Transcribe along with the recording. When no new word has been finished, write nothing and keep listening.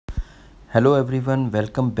Hello everyone,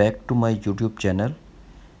 welcome back to my YouTube channel.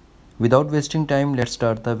 Without wasting time, let's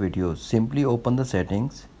start the video. Simply open the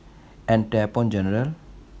settings and tap on general,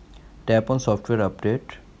 tap on software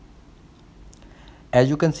update. As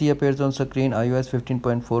you can see appears on screen, iOS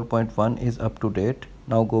 15.4.1 is up to date.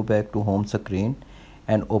 Now go back to home screen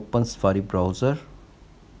and open Safari browser.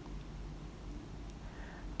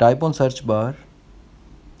 Type on search bar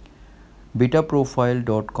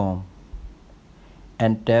betaprofile.com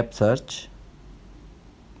and tap search.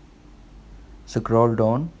 Scroll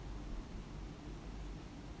down.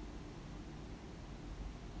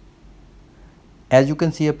 As you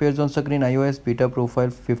can see appears on screen iOS beta profile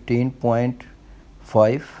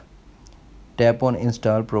 15.5. Tap on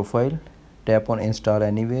install profile, tap on install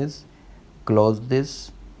anyways, close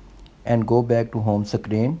this and go back to home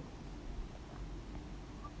screen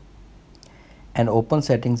and open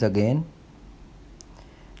settings again.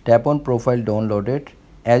 Tap on profile downloaded.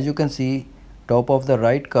 As you can see top of the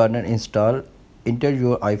right corner install, enter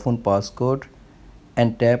your iPhone passcode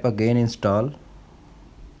and tap again install.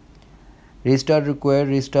 Restart required,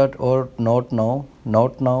 restart or not now,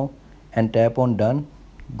 and tap on done.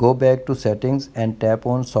 Go back to settings and tap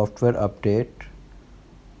on software update.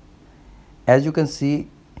 As you can see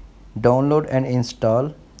download and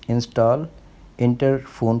install, enter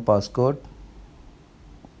phone passcode.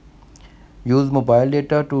 Use mobile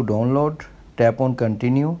data to download, tap on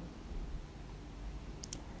continue.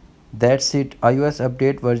 That's it, iOS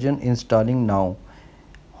update version installing now.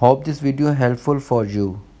 Hope this video helpful for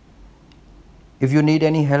you. If you need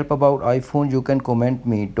any help about iPhone, you can comment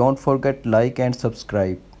me. Don't forget like and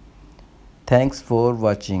subscribe. Thanks for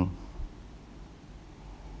watching.